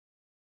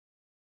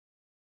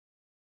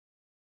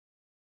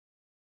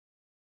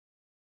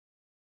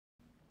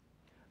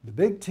The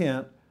big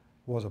tent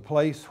was a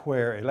place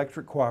where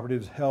electric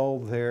cooperatives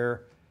held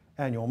their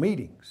annual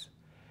meetings.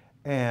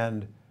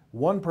 And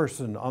one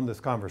person on this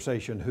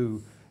conversation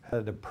who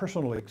had a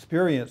personal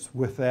experience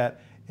with that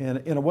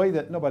in a way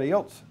that nobody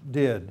else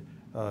did,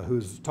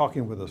 who's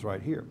talking with us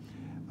right here,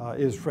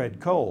 is Fred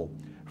Cole.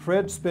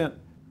 Fred spent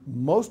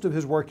most of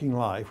his working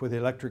life with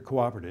electric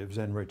cooperatives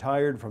and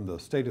retired from the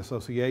state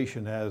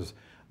association as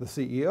the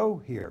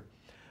CEO here.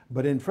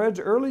 But in Fred's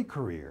early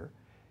career,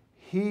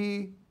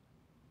 he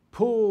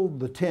pulled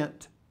the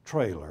tent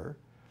trailer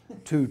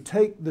to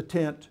take the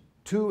tent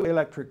to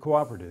electric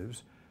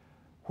cooperatives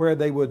where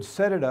they would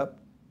set it up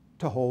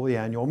to hold the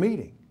annual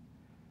meeting.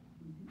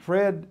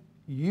 Fred,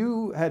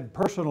 you had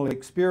personal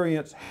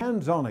experience,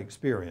 hands-on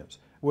experience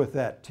with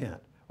that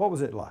tent. What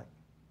was it like?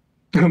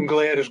 I'm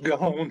glad it's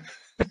gone.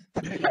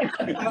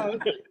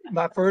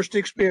 My first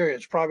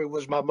experience probably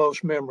was my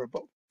most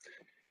memorable.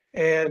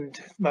 And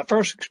my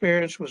first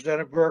experience was down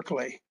at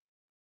Berkeley.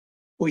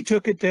 We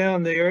took it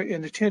down there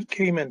and the tent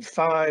came in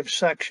 5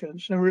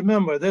 sections. And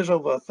remember, there's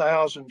over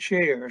 1,000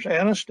 chairs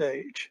and a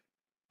stage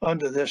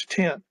under this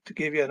tent to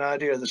give you an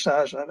idea of the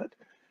size of it.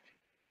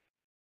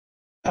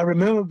 I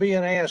remember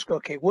being asked,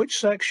 okay, which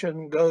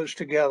section goes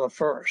together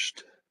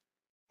first?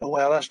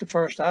 Well, that's the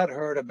first I'd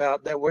heard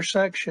about. There were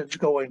sections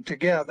going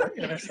together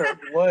in a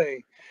certain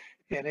way.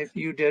 And if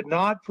you did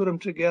not put them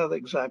together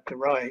exactly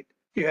right,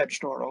 you had to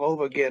start all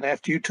over again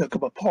after you took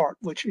them apart,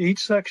 which each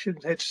section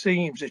had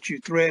seams that you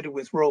threaded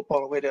with rope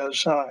all the way down the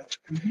sides.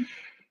 Mm-hmm.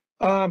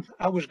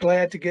 I was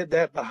glad to get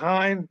that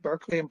behind.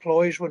 Berkeley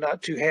employees were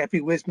not too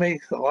happy with me,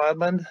 the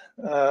linemen,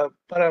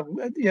 but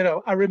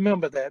I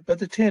remember that. But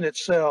the tent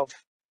itself,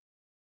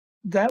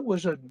 that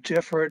was a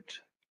different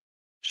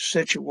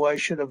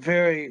situation, a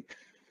very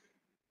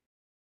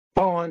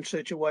fun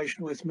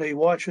situation with me,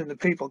 watching the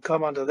people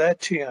come under that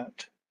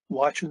tent,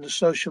 watching the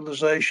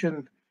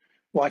socialization,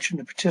 watching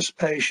the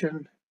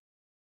participation.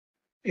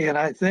 And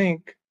I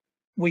think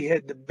we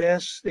had the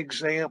best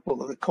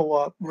example of the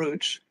co-op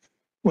roots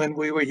when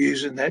we were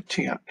using that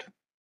tent.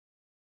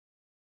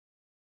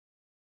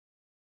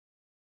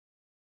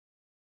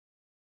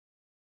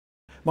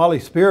 Molly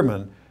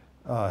Spearman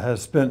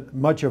has spent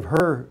much of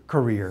her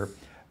career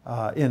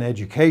in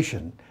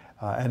education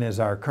and is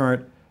our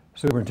current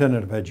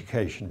superintendent of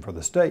education for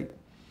the state.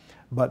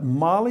 But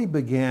Molly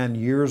began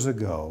years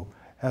ago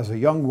as a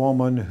young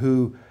woman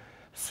who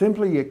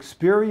simply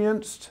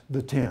experienced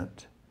the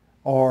tent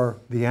or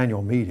the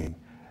annual meeting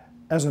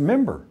as a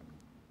member.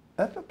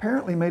 That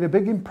apparently made a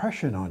big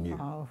impression on you.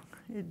 Oh,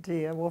 it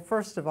did. Well,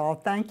 first of all,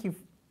 thank you,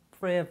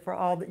 Fred, for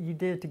all that you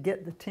did to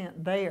get the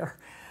tent there.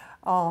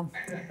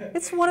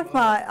 It's one of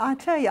my, I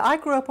tell you, I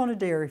grew up on a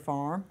dairy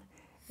farm.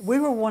 We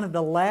were one of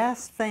the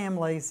last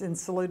families in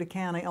Saluda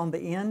County on the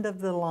end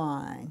of the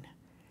line.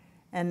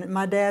 And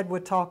my dad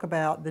would talk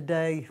about the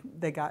day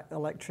they got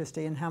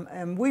electricity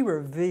and we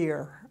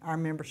revere our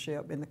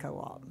membership in the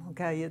co-op,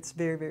 okay? It's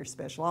very, very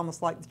special,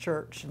 almost like the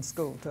church and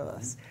school to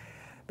us.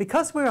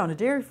 Because we're on a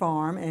dairy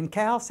farm and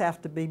cows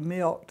have to be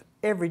milked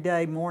every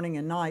day, morning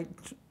and night,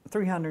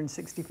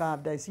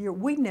 365 days a year,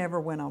 we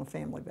never went on a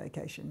family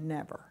vacation,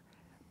 never.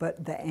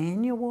 But the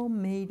annual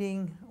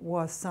meeting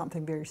was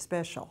something very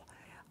special.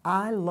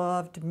 I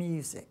loved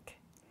music,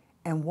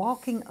 and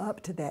walking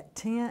up to that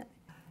tent,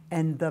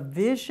 and the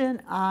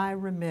vision I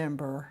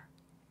remember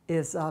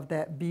is of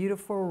that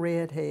beautiful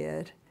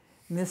redhead,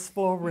 Miss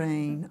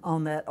Florine,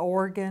 on that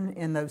organ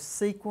in those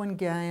sequin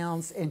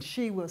gowns, and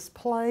she was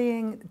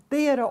playing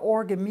theater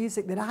organ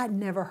music that I'd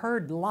never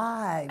heard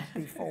live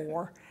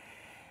before.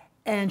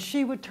 And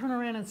she would turn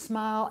around and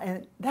smile,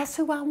 and that's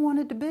who I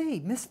wanted to be,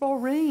 Miss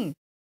Florine.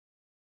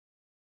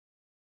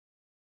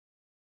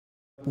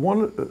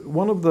 One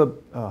of the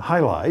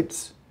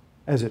highlights,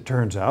 as it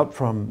turns out,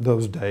 from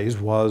those days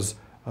was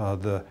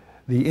the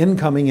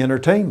incoming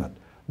entertainment,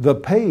 the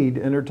paid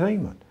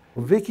entertainment.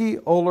 Vicki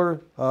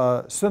Oler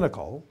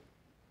Senecal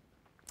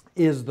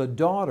is the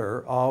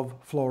daughter of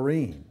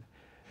Florine.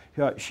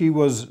 She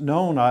was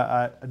known,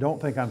 I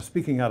don't think I'm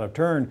speaking out of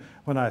turn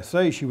when I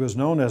say she was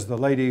known as the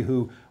lady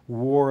who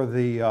wore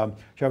the,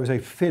 shall we say,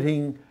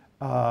 fitting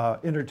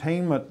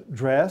entertainment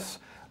dress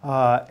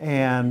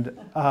and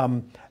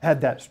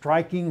had that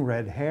striking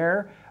red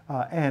hair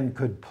and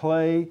could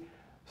play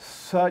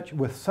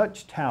with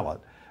such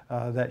talent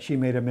that she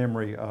made a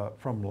memory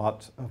from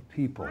lots of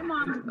people. My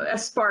mom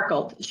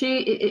sparkled.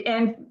 She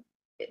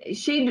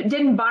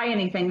didn't buy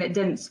anything that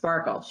didn't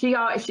sparkle.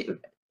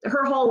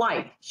 Her whole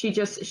life, she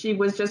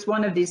was just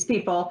one of these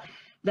people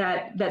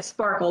that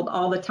sparkled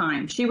all the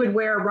time. She would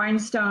wear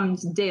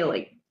rhinestones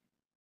daily.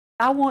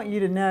 I want you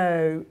to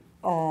know,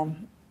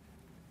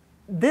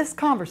 this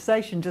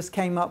conversation just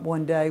came up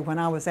one day when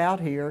I was out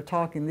here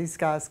talking. These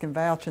guys can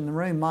vouch in the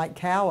room, Mike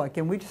Cowick,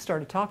 and we just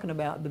started talking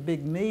about the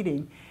big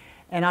meeting.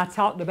 And I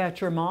talked about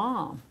your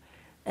mom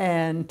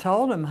and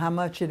told him how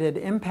much it had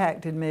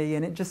impacted me,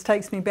 and it just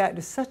takes me back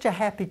to such a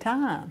happy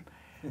time.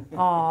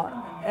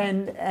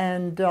 And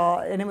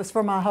it was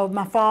for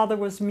my father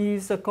was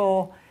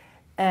musical,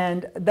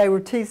 And they were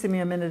teasing me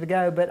a minute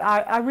ago, but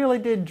I really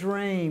did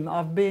dream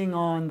of being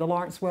on the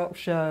Lawrence Welk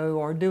Show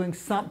or doing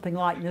something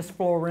like Miss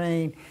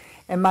Florine.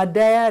 And my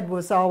dad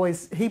was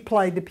always, he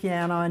played the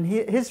piano, and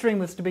his dream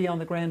was to be on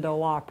the Grand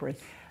Ole Opry.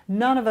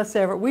 None of us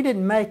ever, we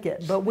didn't make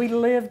it, but we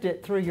lived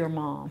it through your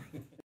mom.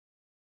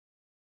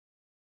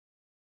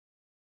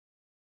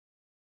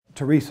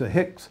 Theresa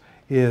Hicks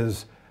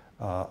is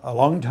a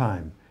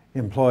longtime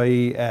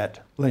employee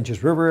at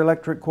Lynch's River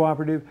Electric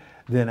Cooperative,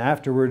 then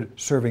afterward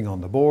serving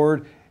on the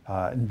board,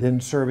 and then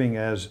serving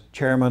as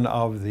chairman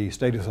of the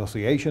State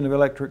Association of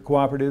Electric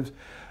Cooperatives.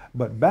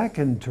 But back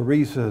in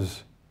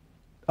Theresa's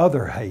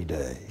other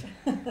heyday,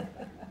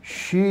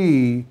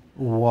 she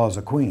was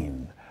a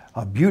queen,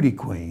 a beauty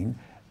queen,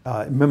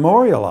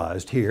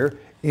 memorialized here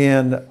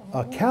in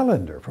a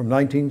calendar from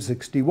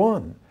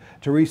 1961.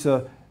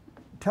 Theresa,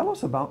 tell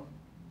us about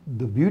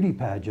the beauty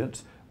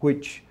pageants,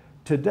 which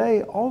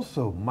today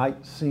also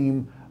might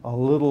seem a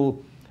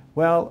little,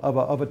 well,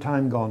 of a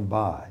time gone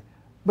by,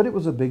 but it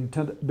was a big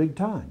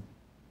time.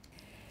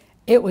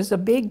 It was a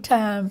big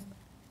time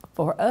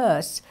for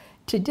us.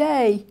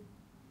 Today,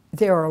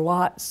 there are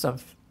lots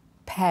of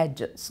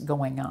pageants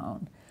going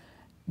on.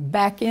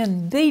 Back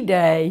in the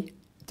day,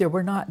 there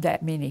were not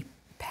that many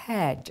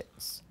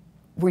pageants.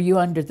 Were you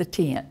under the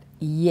tent?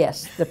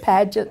 Yes, the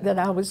pageant that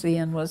I was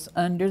in was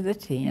under the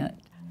tent.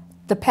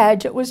 The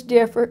pageant was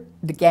different,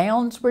 the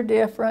gowns were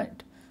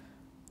different.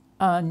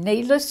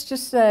 Needless to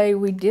say,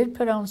 we did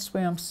put on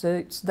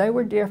swimsuits. They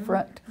were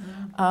different.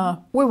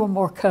 We were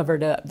more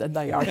covered up than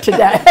they are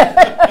today.